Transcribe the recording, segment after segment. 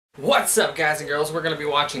What's up, guys and girls? We're going to be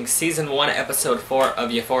watching Season 1, Episode 4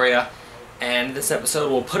 of Euphoria, and this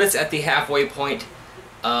episode will put us at the halfway point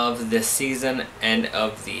of this season and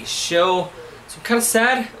of the show. So I'm kind of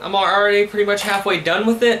sad. I'm already pretty much halfway done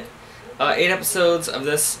with it. 8 episodes of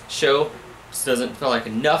this show just doesn't feel like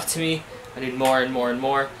enough to me. I need more and more and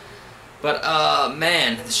more. But,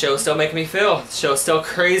 man, the show's still making me feel. The show's still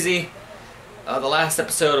crazy. The last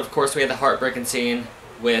episode, of course, we had the heartbreaking scene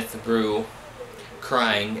with Rue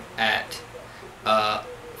crying at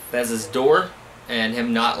Fez's door and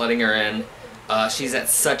him not letting her in. She's at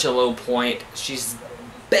such a low point. She's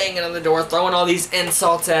banging on the door, throwing all these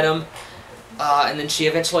insults at him, and then she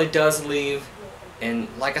eventually does leave, and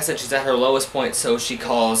like I said, she's at her lowest point, so she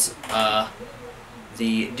calls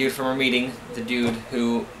the dude from her meeting, the dude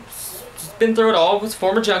who's been through it all, was a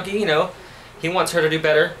former junkie, you know. He wants her to do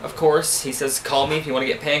better, of course. He says, call me if you want to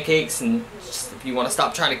get pancakes and just if you want to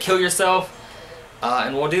stop trying to kill yourself.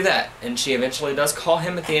 And we'll do that. And she eventually does call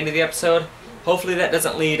him at the end of the episode. Hopefully that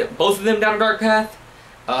doesn't lead both of them down a dark path.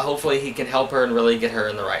 Hopefully he can help her and really get her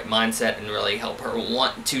in the right mindset and really help her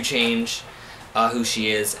want to change who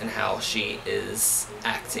she is and how she is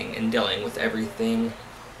acting and dealing with everything.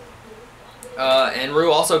 And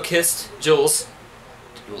Rue also kissed Jules.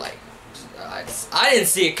 Like, I didn't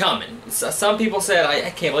see it coming. Some people said,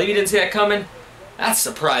 I can't believe you didn't see that coming. That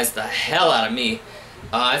surprised the hell out of me.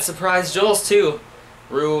 It surprised Jules too.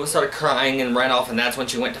 Rue started crying and ran off, and that's when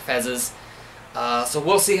she went to Fez's. So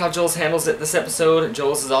we'll see how Jules handles it this episode.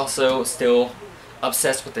 Jules is also still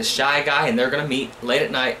obsessed with this shy guy, and they're going to meet late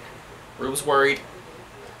at night. Rue's worried.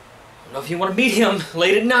 I don't know if you want to meet him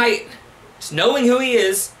late at night. Just knowing who he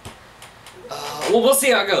is. Well, we'll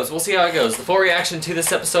see how it goes. We'll see how it goes. The full reaction to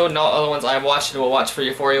this episode and all other ones I've watched and will watch for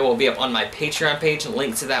Euphoria will be up on my Patreon page. A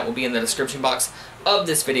link to that will be in the description box of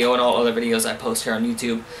this video and all other videos I post here on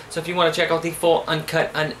YouTube. So if you want to check out the full,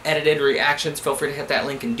 uncut, unedited reactions, feel free to hit that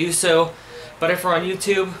link and do so. But if we're on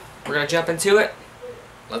YouTube, we're going to jump into it.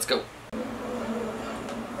 Let's go.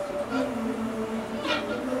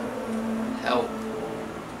 Help.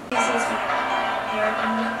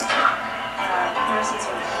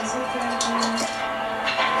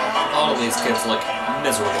 All of these kids look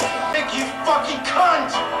miserable. Thank you, fucking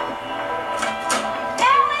cunt!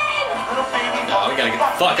 No, we gotta get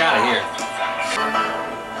the fuck out of here.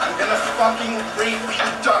 I'm gonna fucking rape you,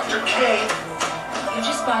 Dr. K. You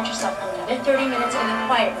just bought yourself another 30 minutes in the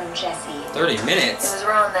quiet room, Jesse. 30 minutes? It was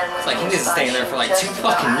around then It's like he needs to stay in there for like 2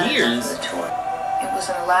 fucking years. It was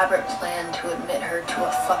an elaborate plan to admit her to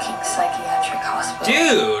a fucking psychiatric hospital.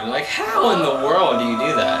 Dude, like how in the world do you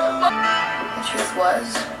do that? The truth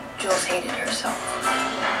was, Jules hated herself.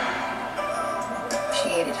 She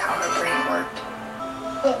hated how her brain worked.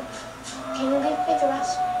 Wait, can you leave me the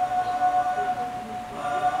rest?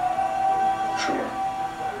 Sure.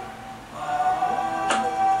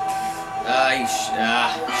 You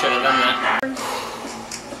should have done that.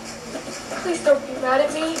 Please don't be mad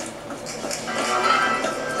at me.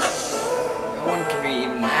 No one can be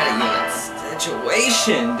even mad at you in that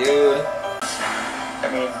situation, dude. I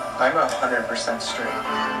mean, I'm 100% straight.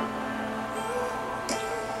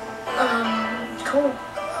 Cool.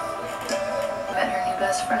 Met her new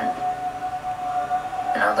best friend.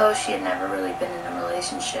 And although she had never really been in a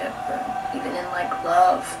relationship or even in like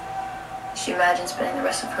love, she imagined spending the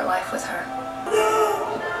rest of her life with her.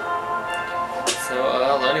 So,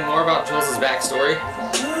 learning more about Jules' backstory.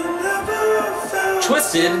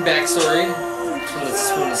 Twisted backstory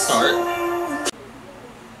from the start.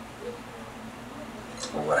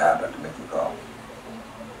 Well, what happened to make you call?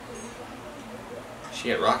 She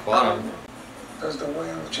hit rock bottom. Does the way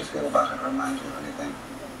in which you feel about it remind you of anything?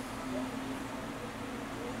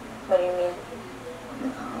 What do you mean? You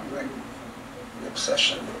know, like the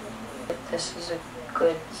obsession. This is a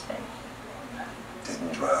good thing.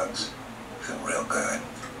 Didn't drugs feel real good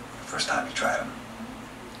the first time you tried them?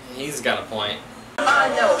 He's got a point.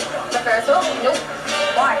 No. The Ferris wheel? Nope.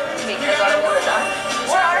 Why? Because I don't want to die.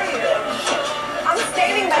 Where are you? I'm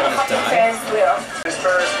standing by the fucking Ferris wheel. This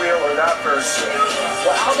Ferris wheel or that Ferris wheel?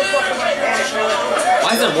 Well, how the fuck am I managed?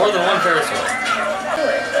 Why is there more than one Ferris wheel?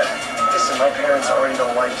 Listen, my parents already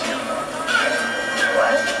don't like you.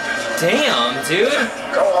 What? Damn, dude.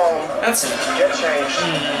 Go home, That's... get changed,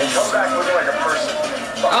 and come back looking like a person.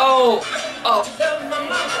 Oh.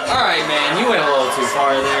 Alright, man. You went a little too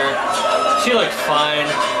far there. She looked fine.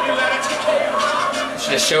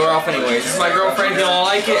 Should have show her off anyways. This is my girlfriend. If you don't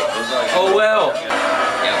like it, oh well.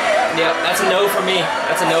 Yep. That's a no for me.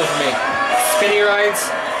 That's a no for me. Spinny rides.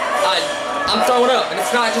 I'm throwing up. And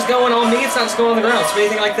it's not just going on me. It's not just going on the ground. So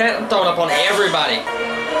anything like that, I'm throwing up on everybody.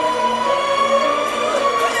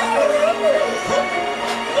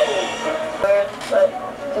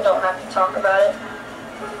 have to talk about it.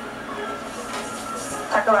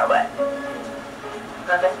 Talk about what?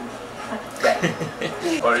 Nothing.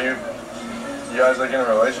 What are you guys like in a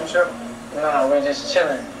relationship? No, we're just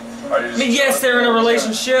chilling. Are you I mean, yes, they're in a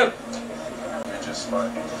relationship. You're just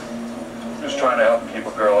like, just trying to help keep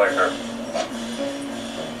a girl like her.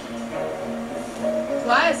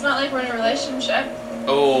 Why? It's not like we're in a relationship.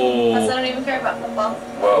 Oh. Plus, I don't even care about football.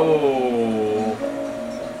 Well, Oh.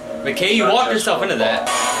 McKay, you walked yourself into that.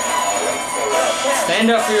 Stand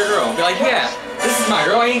up for your girl. Be like, yeah, this is my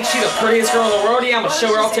girl. Ain't she the prettiest girl in the world? Yeah, I'm gonna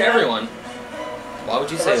show her off to everyone. Why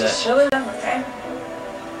would you say We're just that? chilling. Okay.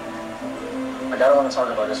 Like, I don't want to talk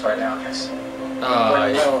about this right now, because we're in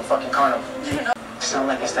the middle of a fucking carnival. It's not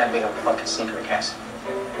like it's that big of a fucking secret, Cass.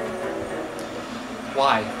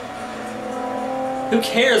 Why? Who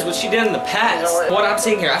cares what she did in the past? You know what? What I'm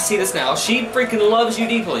seeing here, I see this now. She freaking loves you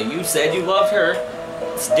deeply. You said you loved her.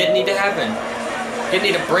 This didn't need to happen. Didn't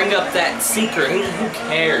need to bring up that secret. Who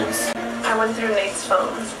cares? I went through Nate's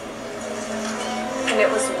phone. And it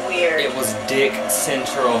was weird. It was Dick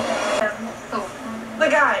Central. The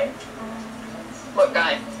guy. What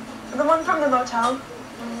guy? The one from the motel.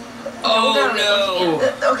 Oh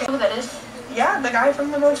no! Okay. Who that is? Yeah, the guy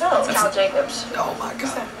from the motel. Cal Jacobs. Oh my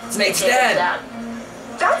god. It's Nate's Jacob's dad.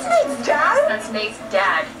 That's Nate's dad? That's Nate's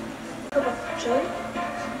dad. Chili?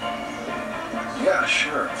 yeah,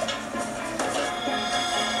 sure.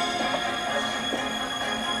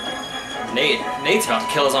 Nate's about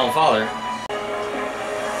to kill his own father.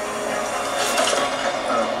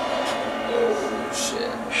 Oh shit.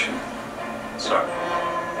 Shoot. Sorry.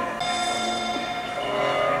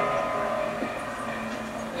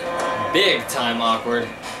 Big time awkward.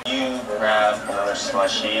 You grab another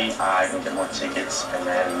slushie, I go get more tickets, and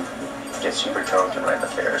then get super drunk and ride the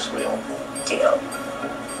Ferris wheel. Deal.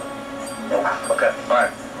 Okay,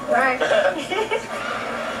 fine. Alright.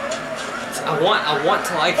 I want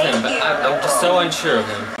to like him, but I'm just so unsure of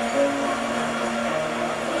him.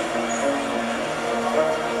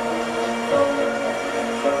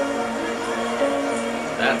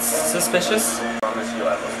 That's suspicious. I promise you'll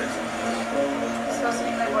have a fix. Supposed to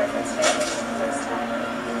be my boyfriend's face.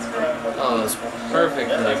 Oh, those perfect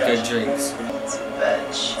good drinks.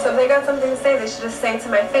 Bitch. So if they got something to say, they should just say it to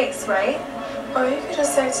my face, right? Or you could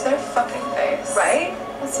just say it to their fucking face. Right?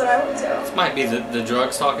 That's what I would do. This might be the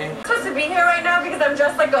drugs talking. I'm supposed to be here right now because I'm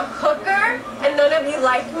dressed like a hooker and none of you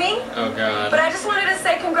like me. Oh god. But I just wanted to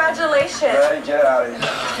say congratulations. Hey, get out of here.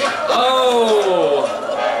 Oh!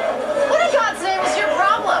 What in God's name is your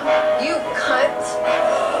problem? You cunt.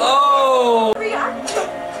 Oh! React.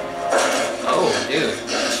 Oh, dude.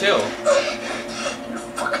 Chill. You're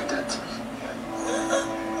fucking dead to me.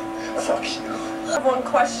 Fuck you. I have one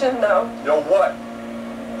question though. Yo, what?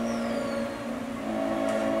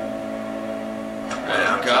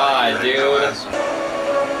 Oh god, dude.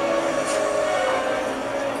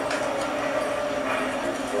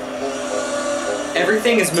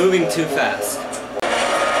 Everything is moving too fast.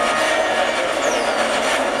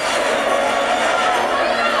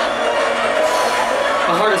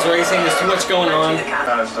 My heart is racing, there's too much going on. What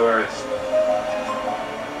kind of stories?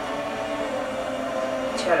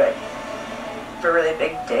 You had a really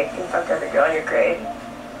big dick and fuck every girl in your grade.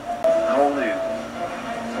 How old are you?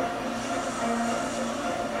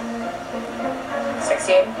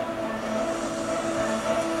 16.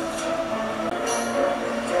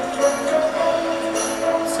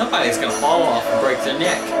 Somebody's gonna fall off and break their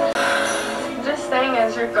neck. I'm just saying,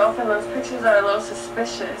 as your girlfriend, those pictures are a little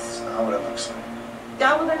suspicious. How would it look like?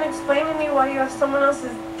 Yeah, well then explain to me why you have someone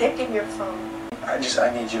else's dick in your phone. I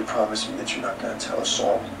need you to promise me that you're not gonna tell us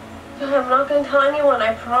all. I'm not gonna tell anyone,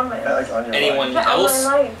 I promise. Like on your Anyone life. Yeah, all else?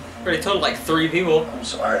 my life. Already told like 3 people. I'm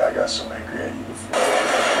sorry, I got so angry at you before.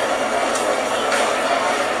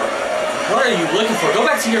 What are you looking for? Go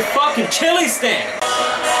back to your fucking chili stand!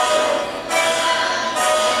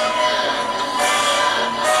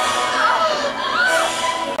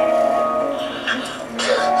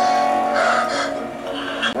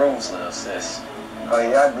 Rose, little sis. Oh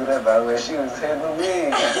yeah, I do that by the way. She was hitting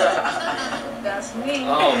me. That's me.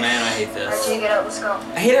 Oh man, I hate this. RG, get out, let's go.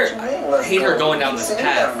 I hate her going down this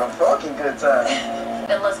path. Having a fucking good time.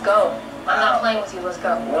 Then let's go. I'm not playing with you, let's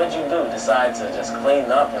go. What did you do? Decide to just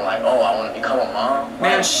clean up and like, oh, I want to become a mom?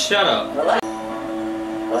 Man, shut up. Relax.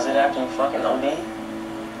 Was it after you fucking OD?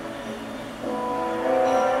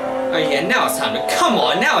 Oh yeah, now it's time to... Come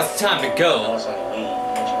on, now it's time to That go. was only weed,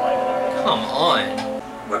 but you might have. Come on.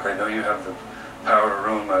 Look, I know you have the power to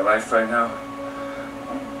ruin my life right now.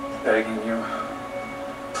 Begging you,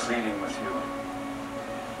 pleading with you.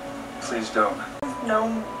 Please don't.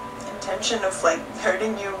 No intention of like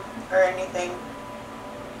hurting you or anything.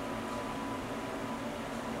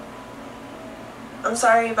 I'm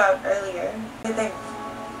sorry about earlier. What do you think?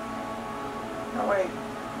 Don't worry.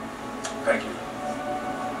 Thank you.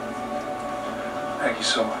 Thank you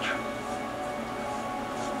so much.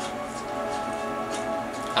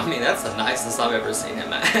 I mean, that's the nicest I've ever seen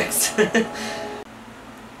him act.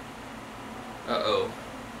 Uh-oh.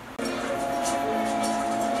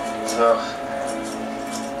 So,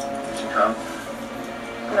 did you come?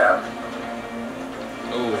 No.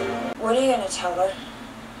 Oh. What are you gonna tell her?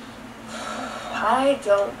 I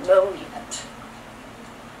don't know yet.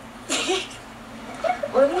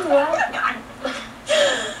 What do you want?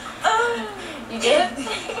 You did?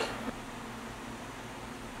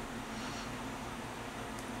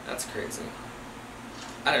 That's crazy.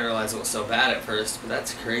 I didn't realize it was so bad at first, but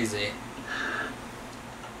that's crazy.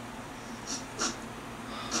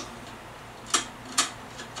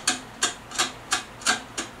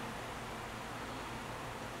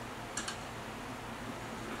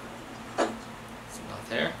 It's not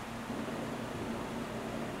there.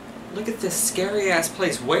 Look at this scary ass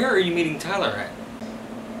place. Where are you meeting Tyler at?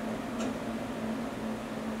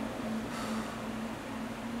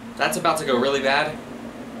 That's about to go really bad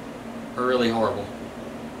or really horrible.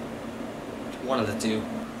 One of the two.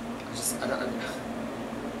 I don't.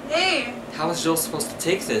 Hey, How is Jill supposed to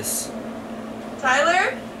take this?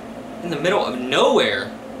 Tyler? In the middle of nowhere.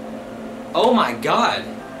 Oh my god.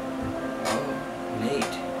 Oh, Nate.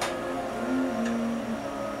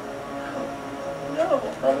 No,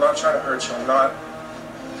 I'm not trying to hurt you. I'm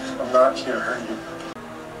not here to hurt you.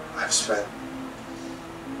 I've spent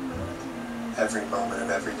every moment of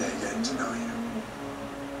every day getting to know you.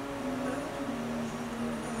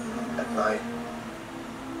 At night,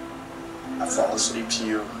 I fall asleep to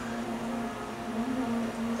you.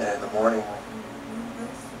 And in the morning,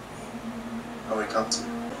 I wake up to you.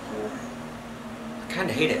 I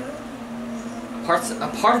kinda hate it. A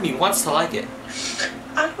part of me wants to like it.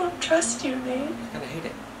 I don't trust you, Nate. I kinda hate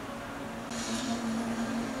it.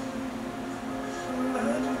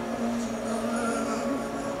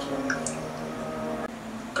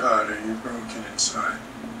 God, are you broken inside?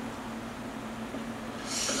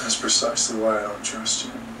 And that's precisely why I don't trust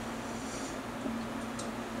you.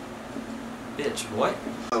 Bitch, what?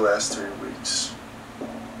 The last 3 weeks,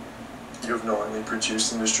 you have knowingly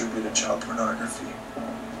produced and distributed child pornography,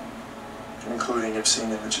 including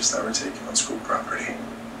obscene images that were taken on school property.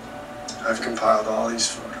 I've compiled all these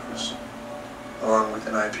photos, along with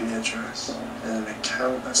an IP address and an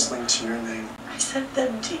account that's linked to your name. I sent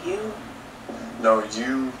them to you. No,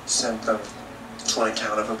 you sent them to an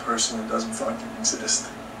account of a person that doesn't fucking exist.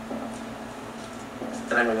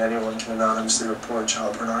 And I mean, anyone can anonymously report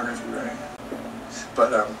child pornography, right?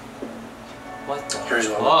 But, What the here's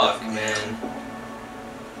what fuck, man?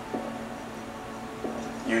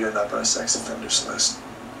 you'd end up on a sex offenders list.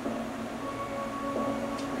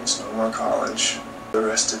 It's no more college the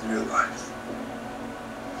rest of your life.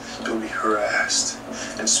 You'll be harassed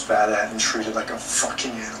and spat at and treated like a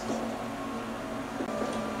fucking animal.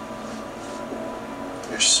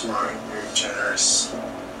 You're smart, you're generous.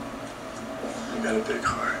 You got a big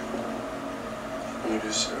heart. You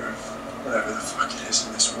deserve whatever the fuck it is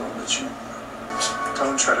in this world that you want.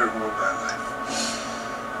 Don't try to ruin my life.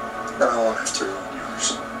 And I won't have to ruin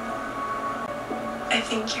yours. I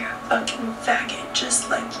think you're a fucking faggot just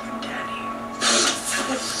like your daddy.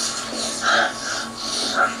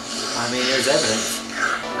 I mean, there's evidence.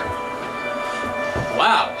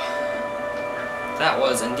 Wow. That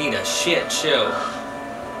was indeed a shit show.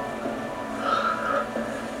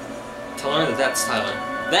 To learn that that's Tyler.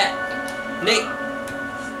 That! Nate!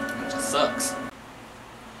 That just sucks.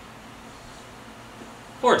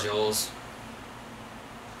 Poor Jules.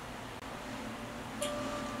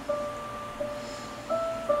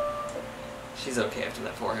 She's okay after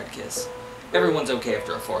that forehead kiss. Everyone's okay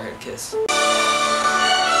after a forehead kiss.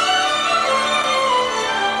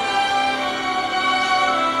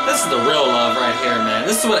 This is the real love right here, man.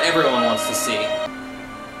 This is what everyone wants to see.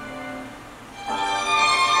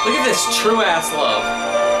 Look at this true-ass love.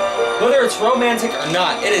 Whether it's romantic or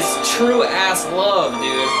not, it is true-ass love,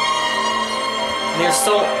 dude. And they're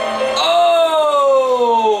so... Oh!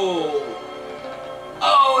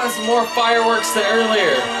 Oh, that's more fireworks than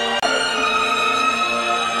earlier.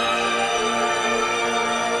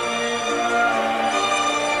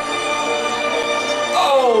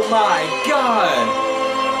 Oh my god!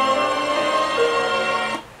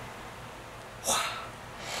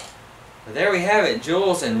 There we have it,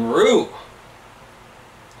 Jules and Rue.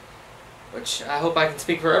 Which I hope I can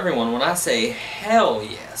speak for everyone when I say hell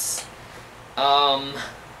yes.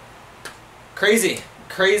 Crazy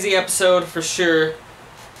episode for sure.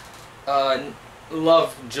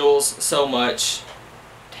 Love Jules so much.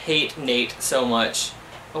 hate Nate so much.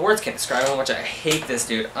 The words can't describe how much I hate this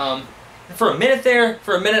dude. For a minute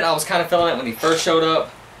I was kind of feeling it when he first showed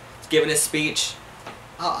up, giving his speech.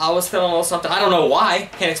 I was feeling a little something. I don't know why.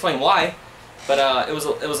 Can't explain why. But it was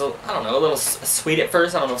I don't know, a little sweet at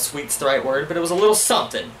first. I don't know if sweet's the right word, but it was a little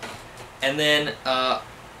something. And then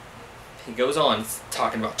he goes on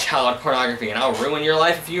talking about child pornography, and I'll ruin your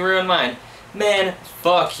life if you ruin mine. Man,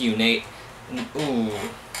 fuck you, Nate. Ooh,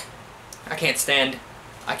 I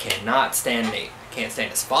cannot stand Nate. I can't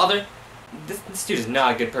stand his father. This dude is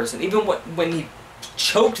not a good person. Even when he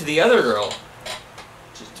choked the other girl,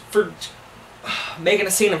 just for making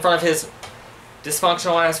a scene in front of his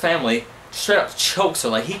dysfunctional ass family, straight up chokes her.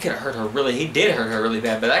 Like, he could have hurt her really. He did hurt her really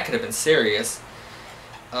bad, but that could have been serious.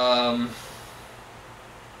 Then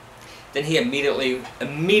he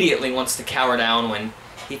immediately wants to cower down when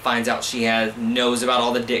he finds out she knows about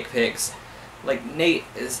all the dick pics. Like, Nate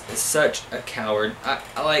is such a coward. I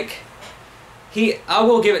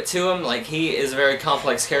will give it to him. Like, he is a very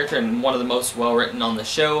complex character and one of the most well written on the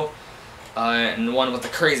show, and one with the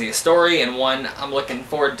craziest story, and one I'm looking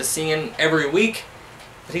forward to seeing every week.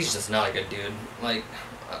 But he's just not a good dude, like,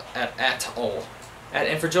 at all.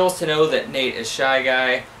 And for Jules to know that Nate is Shy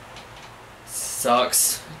Guy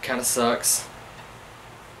sucks. Kind of sucks.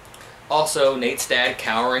 Also, Nate's dad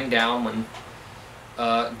cowering down when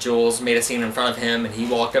Jules made a scene in front of him, and he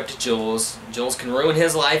walked up to Jules. Jules can ruin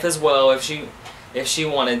his life as well if she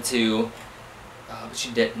wanted to, but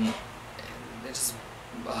she didn't. And they just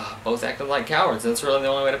both acted like cowards. That's really the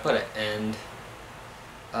only way to put it. And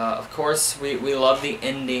of course, we love the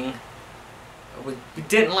ending. We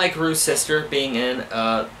didn't like Rue's sister being in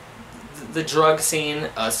the drug scene,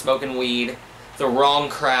 smoking weed, the wrong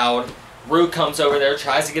crowd. Rue comes over there,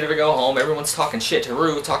 tries to get her to go home. Everyone's talking shit to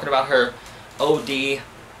Rue, talking about her OD.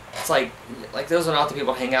 It's like those are not the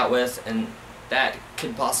people to hang out with, and that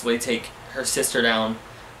could possibly take her sister down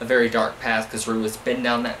a very dark path, because Rue has been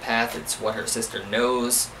down that path. It's what her sister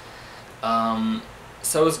knows.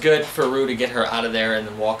 So it was good for Rue to get her out of there and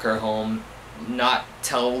then walk her home. Not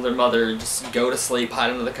tell their mother, just go to sleep,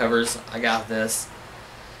 hide under the covers. I got this.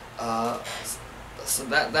 So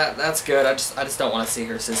that's good. I just don't want to see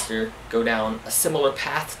her sister go down a similar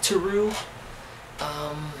path to Rue.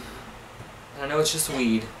 I know it's just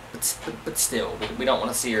weed, but still, we don't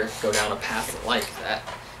want to see her go down a path like that.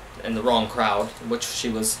 And the wrong crowd, which she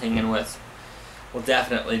was hanging with, will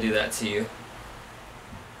definitely do that to you.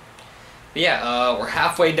 But yeah, we're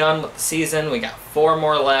halfway done with the season. We got 4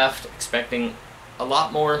 more left. Expecting a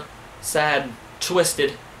lot more sad,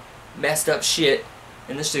 twisted, messed up shit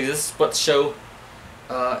in this season. This is what the show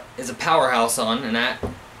is a powerhouse on, and that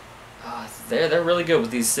they're really good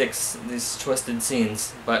with these twisted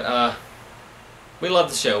scenes. But we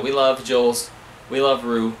love the show. We love Jules. We love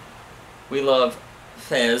Rue. We love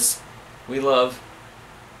Fez. We love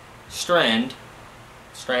Strand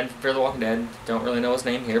from Fear the Walking Dead. Don't really know his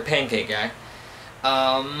name here. Pancake Guy.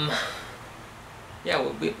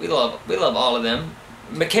 Yeah, we love all of them.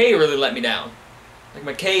 McKay really let me down.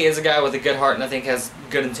 Like, McKay is a guy with a good heart and I think has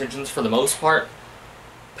good intentions for the most part.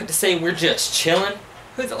 But to say we're just chilling,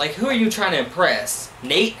 who are you trying to impress?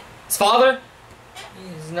 Nate? His father?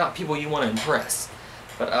 He's not people you want to impress.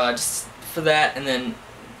 But just for that, and then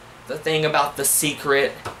the thing about the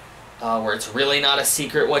secret, where it's really not a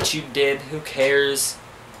secret what you did, who cares?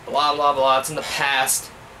 Blah blah blah, it's in the past.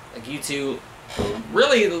 Like, you two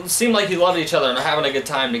really seem like you loved each other and are having a good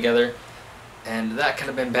time together. And that could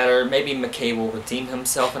have been better. Maybe McKay will redeem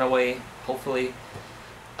himself in a way, hopefully.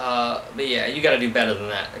 But yeah, you gotta do better than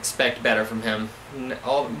that. Expect better from him.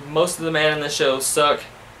 Most of the men in the show suck,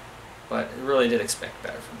 but I really did expect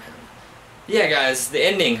better from him. Yeah, guys, the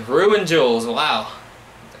ending. Rue and Jules, wow.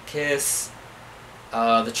 The kiss,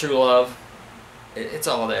 the true love. It's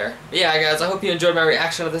all there. But yeah, guys, I hope you enjoyed my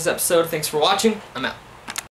reaction to this episode. Thanks for watching. I'm out.